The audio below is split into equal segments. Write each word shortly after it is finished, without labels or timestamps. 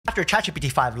After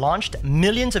ChatGPT-5 launched,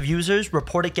 millions of users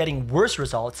reported getting worse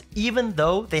results even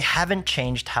though they haven't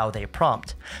changed how they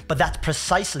prompt. But that's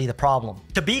precisely the problem.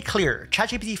 To be clear,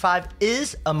 ChatGPT-5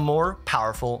 is a more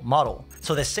powerful model,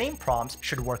 so the same prompts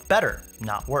should work better,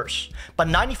 not worse. But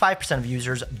 95% of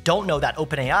users don't know that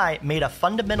OpenAI made a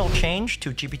fundamental change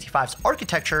to GPT-5's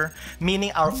architecture,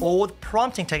 meaning our old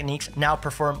prompting techniques now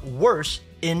perform worse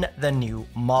in the new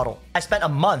model. I spent a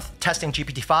month testing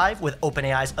GPT-5 with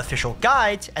OpenAI's official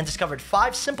guides and discovered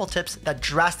 5 simple tips that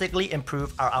drastically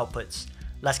improve our outputs.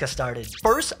 Let's get started.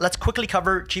 First, let's quickly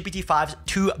cover GPT-5's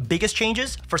 2 biggest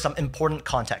changes for some important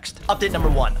context. Update number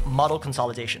 1, model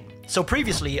consolidation. So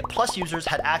previously, Plus users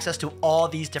had access to all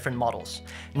these different models.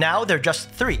 Now they're just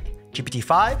 3.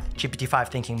 GPT-5, GPT-5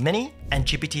 Thinking Mini, and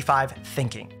GPT-5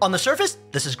 Thinking. On the surface,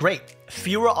 this is great.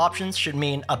 Fewer options should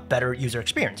mean a better user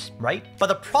experience, right? But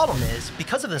the problem is,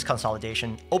 because of this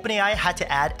consolidation, OpenAI had to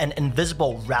add an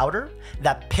invisible router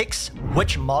that picks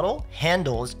which model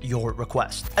handles your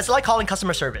request. It's like calling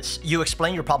customer service. You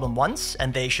explain your problem once,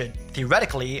 and they should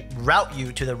theoretically route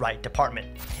you to the right department.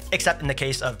 Except in the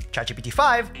case of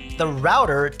ChatGPT-5, the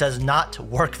router does not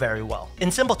work very well. In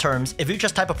simple terms, if you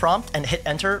just type a prompt and hit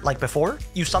enter like before,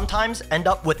 you sometimes end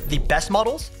up with the best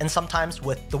models and sometimes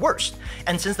with the worst.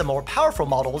 And since the more powerful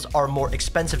models are more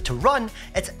expensive to run,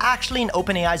 it's actually in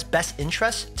OpenAI's best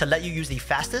interest to let you use the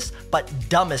fastest but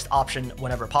dumbest option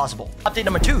whenever possible. Update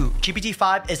number 2,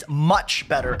 GPT-5 is much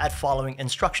better at following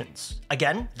instructions.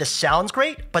 Again, this sounds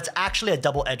great, but it's actually a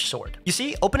double-edged sword. You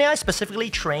see, OpenAI specifically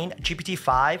trained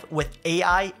GPT-5 with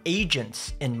AI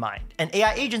agents in mind, and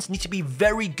AI agents need to be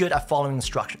very good at following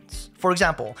instructions. For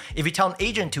example, if you tell an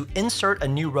agent to insert a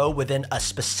new row within a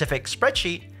specific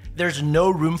spreadsheet, there's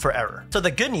no room for error. So the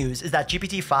good news is that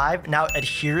GPT-5 now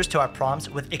adheres to our prompts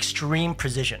with extreme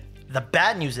precision. The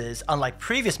bad news is, unlike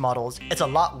previous models, it's a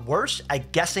lot worse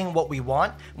at guessing what we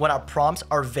want when our prompts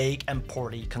are vague and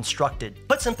poorly constructed.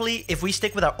 Put simply, if we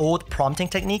stick with our old prompting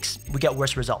techniques, we get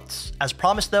worse results. As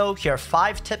promised though, here are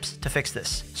 5 tips to fix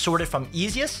this, sorted from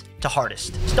easiest to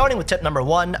hardest. Starting with tip number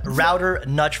 1, router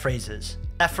nudge phrases.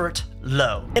 Effort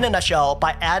low. In a nutshell,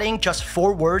 by adding just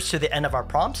 4 words to the end of our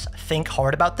prompts, think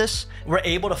hard about this, we're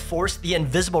able to force the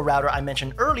invisible router I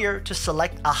mentioned earlier to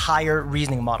select a higher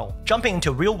reasoning model. Jumping into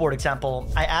a real-world example,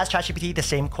 I asked ChatGPT the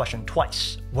same question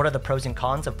twice. What are the pros and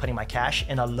cons of putting my cash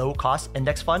in a low-cost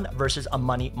index fund versus a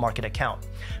money market account?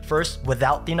 First,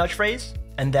 without the nudge phrase,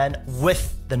 and then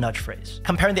with the nudge phrase.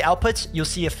 Comparing the outputs, you'll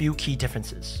see a few key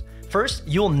differences. First,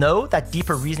 you'll know that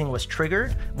deeper reasoning was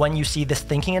triggered when you see this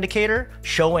thinking indicator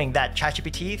showing that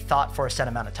ChatGPT thought for a set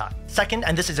amount of time. Second,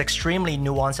 and this is extremely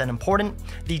nuanced and important,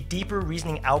 the deeper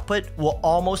reasoning output will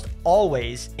almost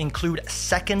always include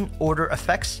second-order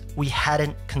effects we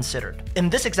hadn't considered. In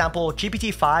this example,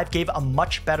 GPT-5 gave a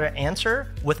much better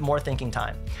answer with more thinking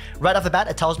time. Right off the bat,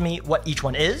 it tells me what each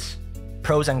one is,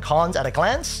 pros and cons at a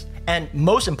glance, and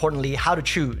most importantly, how to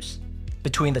choose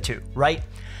between the two, right?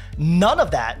 None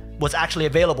of that was actually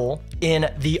available in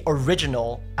the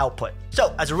original output.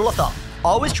 So as a rule of thumb,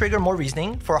 always trigger more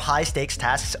reasoning for high stakes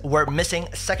tasks where missing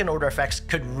second order effects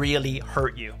could really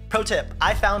hurt you. Pro tip,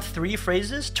 I found 3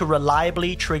 phrases to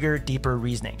reliably trigger deeper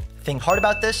reasoning. Think hard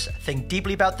about this, think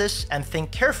deeply about this, and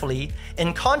think carefully,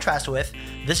 in contrast with,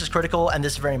 this is critical and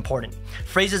this is very important.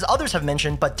 Phrases others have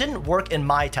mentioned but didn't work in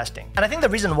my testing. And I think the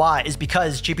reason why is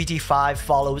because GPT-5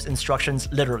 follows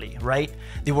instructions literally, right?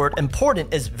 The word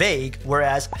important is vague,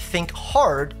 whereas think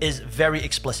hard is very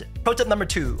explicit. Pro tip number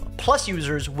 2, Plus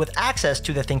users with access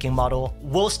to the thinking model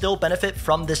will still benefit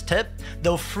from this tip,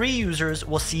 though free users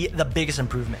will see the biggest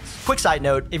improvements. Quick side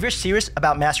note, if you're serious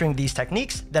about mastering these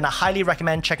techniques, then I highly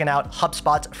recommend checking out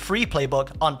HubSpot's free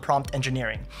playbook on prompt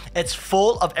engineering. It's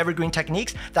full of evergreen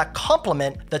techniques that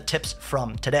complement the tips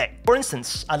from today. For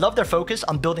instance, I love their focus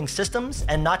on building systems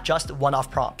and not just one-off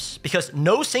prompts, because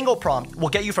no single prompt will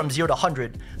get you from 0 to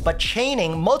 100, but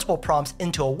chaining multiple prompts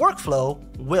into a workflow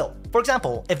will. For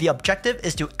example, if the objective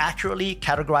is to accurately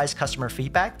categorize customer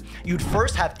feedback, you'd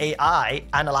first have AI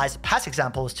analyze past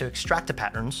examples to extract the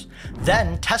patterns,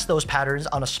 then test those patterns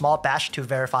on a small batch to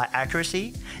verify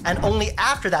accuracy, and only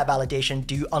after that validation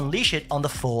do you unleash it on the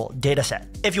full dataset.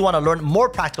 If you want to learn more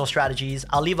practical strategies,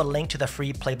 I'll leave a link to the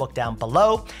free playbook down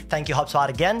below. Thank you HubSpot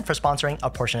again for sponsoring a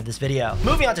portion of this video.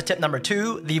 Moving on to tip number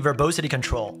 2, the verbosity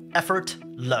control, effort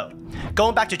low.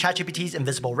 Going back to ChatGPT's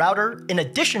invisible router, in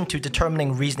addition to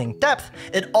determining reasoning depth,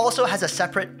 it also has a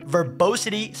separate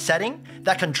verbosity setting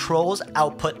that controls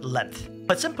output length.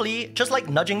 Put simply, just like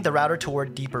nudging the router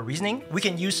toward deeper reasoning, we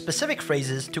can use specific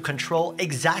phrases to control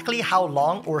exactly how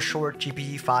long or short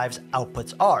GPT-5's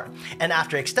outputs are. And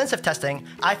after extensive testing,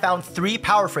 I found 3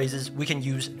 power phrases we can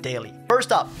use daily.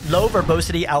 First up, low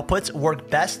verbosity outputs work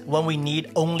best when we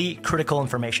need only critical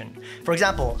information. For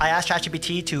example, I asked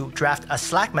ChatGPT to draft a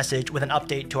Slack message with an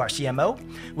update to our CMO.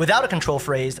 Without a control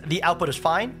phrase, the output is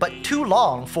fine, but too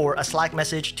long for a Slack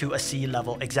message to a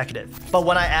C-level executive. But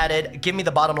when I added, give me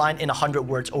the bottom line in 100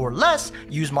 words or less,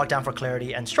 use Markdown for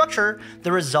clarity and structure,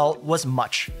 the result was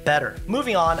much better.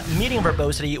 Moving on, medium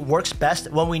verbosity works best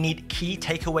when we need key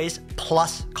takeaways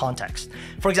plus context.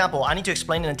 For example, I need to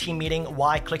explain in a team meeting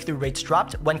why click-through rates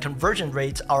dropped when conversion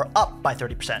rates are up by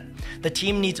 30%. The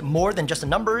team needs more than just the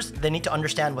numbers, they need to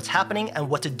understand what's happening and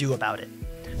what to do about it.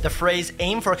 The phrase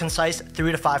aim for a concise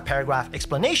 3 to 5 paragraph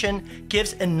explanation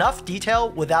gives enough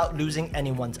detail without losing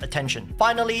anyone's attention.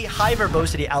 Finally, high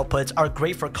verbosity outputs are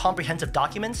great for comprehensive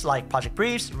documents like project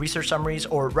briefs, research summaries,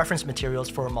 or reference materials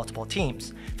for multiple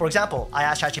teams. For example, I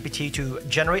asked ChatGPT to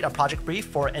generate a project brief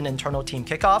for an internal team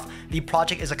kickoff. The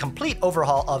project is a complete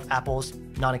overhaul of Apple's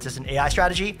non-existent AI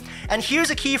strategy. And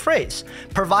here's a key phrase: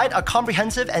 provide a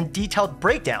comprehensive and detailed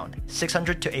breakdown,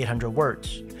 600 to 800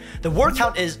 words. The word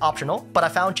count is optional, but I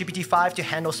found GPT-5 to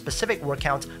handle specific word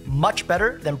counts much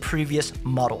better than previous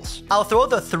models. I'll throw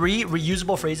the 3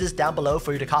 reusable phrases down below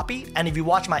for you to copy, and if you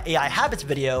watch my AI habits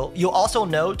video, you'll also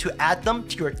know to add them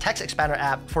to your text expander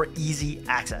app for easy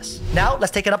access. Now,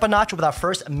 let's take it up a notch with our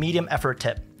first medium effort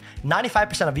tip.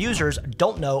 95% of users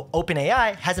don't know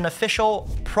OpenAI has an official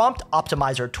prompt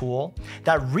optimizer tool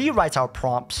that rewrites our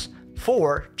prompts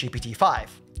for GPT-5.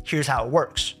 Here's how it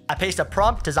works. I paste a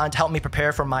prompt designed to help me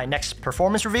prepare for my next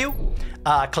performance review.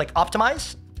 Click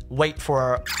optimize, wait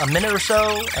for a minute or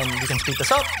so, and we can speed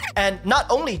this up. And not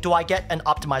only do I get an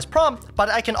optimized prompt, but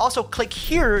I can also click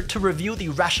here to review the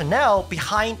rationale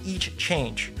behind each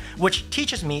change, which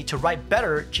teaches me to write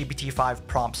better GPT-5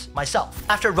 prompts myself.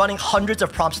 After running hundreds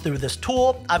of prompts through this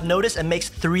tool, I've noticed it makes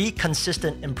 3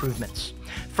 consistent improvements.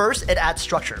 First, it adds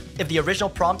structure. If the original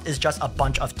prompt is just a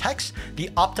bunch of text, the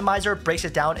optimizer breaks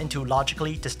it down into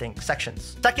logically distinct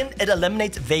sections. Second, it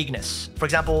eliminates vagueness. For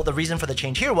example, the reason for the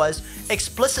change here was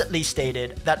explicitly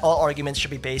stated that all arguments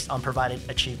should be based on provided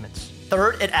achievements.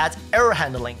 Third, it adds error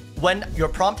handling. When your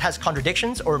prompt has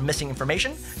contradictions or missing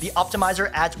information, the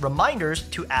optimizer adds reminders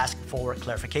to ask for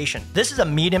clarification. This is a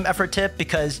medium effort tip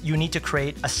because you need to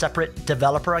create a separate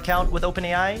developer account with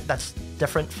OpenAI that's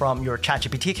different from your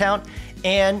ChatGPT account,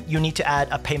 and you need to add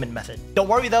a payment method. Don't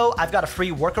worry though, I've got a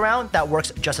free workaround that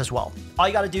works just as well. All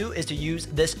you gotta do is to use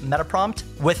this meta prompt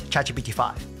with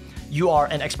ChatGPT-5. You are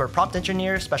an expert prompt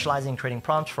engineer specializing in creating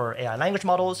prompts for AI language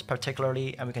models,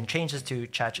 particularly, and we can change this to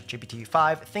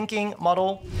ChatGPT-5 thinking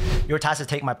model. Your task is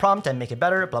to take my prompt and make it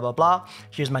better, blah, blah, blah.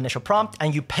 Here's my initial prompt,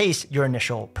 and you paste your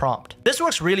initial prompt. This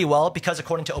works really well because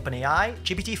according to OpenAI,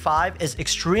 GPT-5 is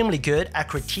extremely good at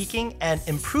critiquing and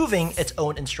improving its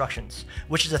own instructions,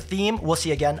 which is a theme we'll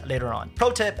see again later on.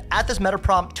 Pro tip, add this meta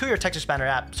prompt to your text expander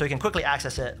app so you can quickly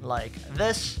access it like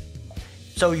this.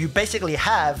 So you basically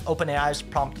have OpenAI's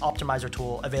prompt optimizer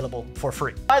tool available for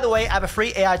free. By the way, I have a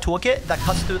free AI toolkit that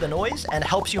cuts through the noise and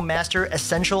helps you master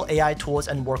essential AI tools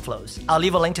and workflows. I'll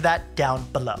leave a link to that down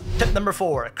below. Tip number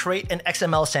 4, create an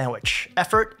XML sandwich.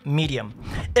 Effort, medium.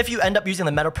 If you end up using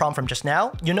the meta prompt from just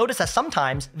now, you notice that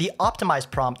sometimes the optimized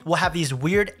prompt will have these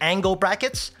weird angle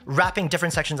brackets wrapping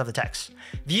different sections of the text.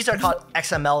 These are called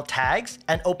XML tags,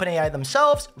 and OpenAI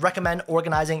themselves recommend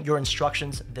organizing your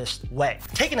instructions this way.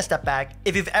 Taking a step back,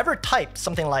 if you've ever typed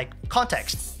something like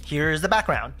context, here's the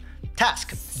background,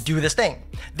 task, do this thing,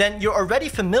 then you're already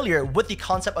familiar with the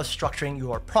concept of structuring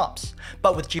your prompts.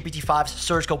 But with GPT-5's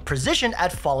surgical precision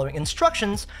at following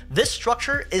instructions, this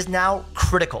structure is now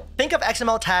critical. Think of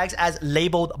XML tags as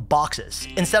labeled boxes.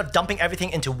 Instead of dumping everything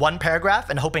into one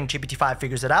paragraph and hoping GPT-5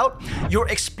 figures it out, you're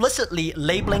explicitly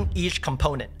labeling each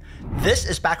component. This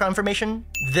is background information,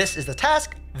 this is the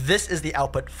task, this is the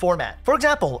output format. For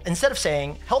example, instead of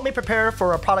saying, help me prepare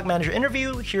for a product manager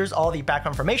interview, here's all the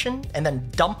background information, and then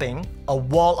dumping a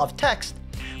wall of text,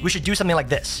 we should do something like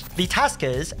this. The task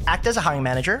is, act as a hiring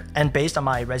manager, and based on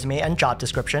my resume and job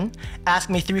description, ask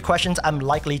me 3 questions I'm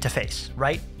likely to face,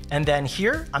 right? And then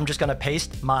here, I'm just gonna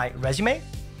paste my resume.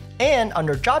 And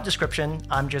under job description,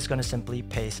 I'm just gonna simply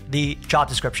paste the job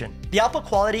description. The output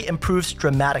quality improves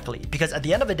dramatically because at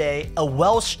the end of the day, a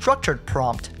well-structured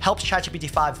prompt helps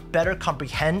ChatGPT-5 better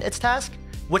comprehend its task,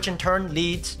 which in turn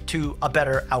leads to a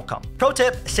better outcome. Pro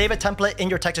tip, save a template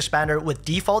in your text expander with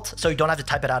defaults so you don't have to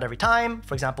type it out every time.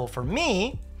 For example, for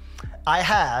me, I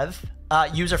have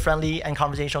user-friendly and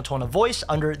conversational tone of voice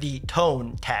under the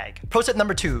tone tag. Pro tip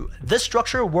number 2, this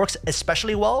structure works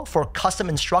especially well for custom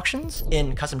instructions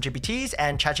in custom GPTs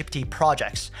and ChatGPT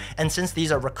projects. And since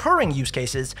these are recurring use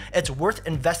cases, it's worth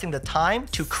investing the time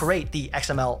to create the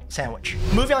XML sandwich.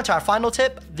 Moving on to our final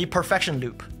tip, the perfection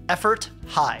loop. Effort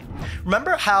high.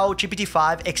 Remember how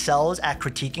GPT-5 excels at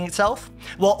critiquing itself?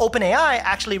 Well, OpenAI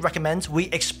actually recommends we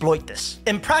exploit this.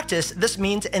 In practice, this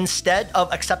means instead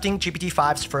of accepting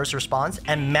GPT-5's first response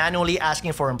and manually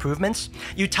asking for improvements,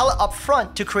 you tell it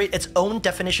upfront to create its own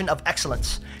definition of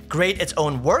excellence, grade its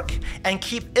own work, and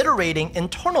keep iterating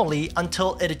internally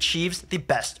until it achieves the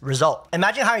best result.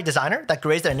 Imagine hiring a designer that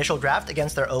grades their initial draft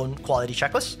against their own quality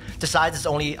checklist, decides it's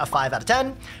only a 5 out of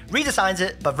 10, redesigns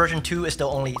it, but version 2 is still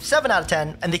only 7 out of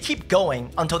 10, and they keep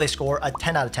going until they score a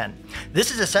 10 out of 10.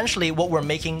 This is essentially what we're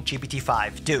making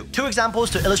GPT-5 do. 2 examples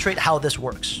to illustrate how this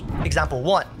works. Example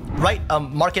 1, write a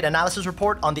market analysis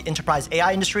report on the enterprise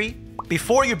AI industry.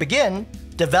 Before you begin,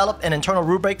 develop an internal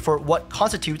rubric for what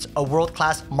constitutes a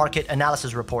world-class market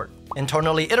analysis report.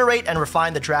 Internally iterate and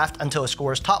refine the draft until it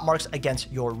scores top marks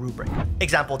against your rubric.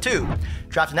 Example 2,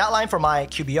 draft an outline for my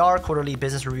QBR, quarterly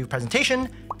business review presentation.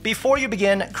 Before you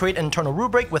begin, create an internal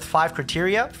rubric with 5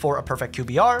 criteria for a perfect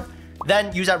QBR.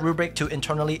 Then use that rubric to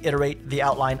internally iterate the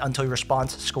outline until your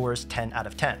response scores 10 out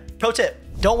of 10. Pro tip,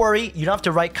 don't worry, you don't have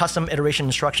to write custom iteration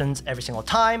instructions every single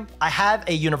time. I have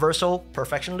a universal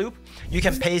perfection loop you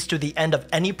can paste to the end of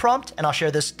any prompt, and I'll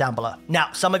share this down below.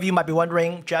 Now, some of you might be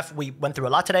wondering, Jeff, we went through a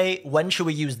lot today. When should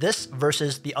we use this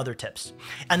versus the other tips?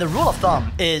 And the rule of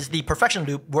thumb is the perfection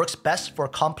loop works best for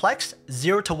complex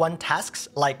 0 to 1 tasks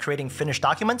like creating finished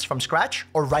documents from scratch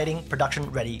or writing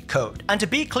production-ready code. And to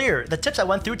be clear, the tips I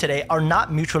went through today are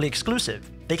not mutually exclusive.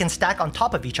 They can stack on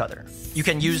top of each other. You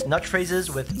can use nudge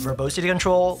phrases with verbosity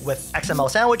control, with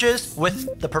XML sandwiches,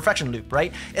 with the perfection loop,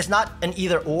 right? It's not an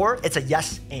either or, it's a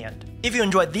yes and. If you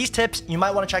enjoyed these tips, you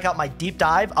might want to check out my deep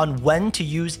dive on when to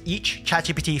use each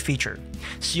ChatGPT feature.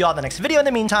 See you all in the next video. In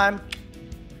the meantime,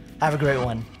 have a great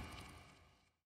one.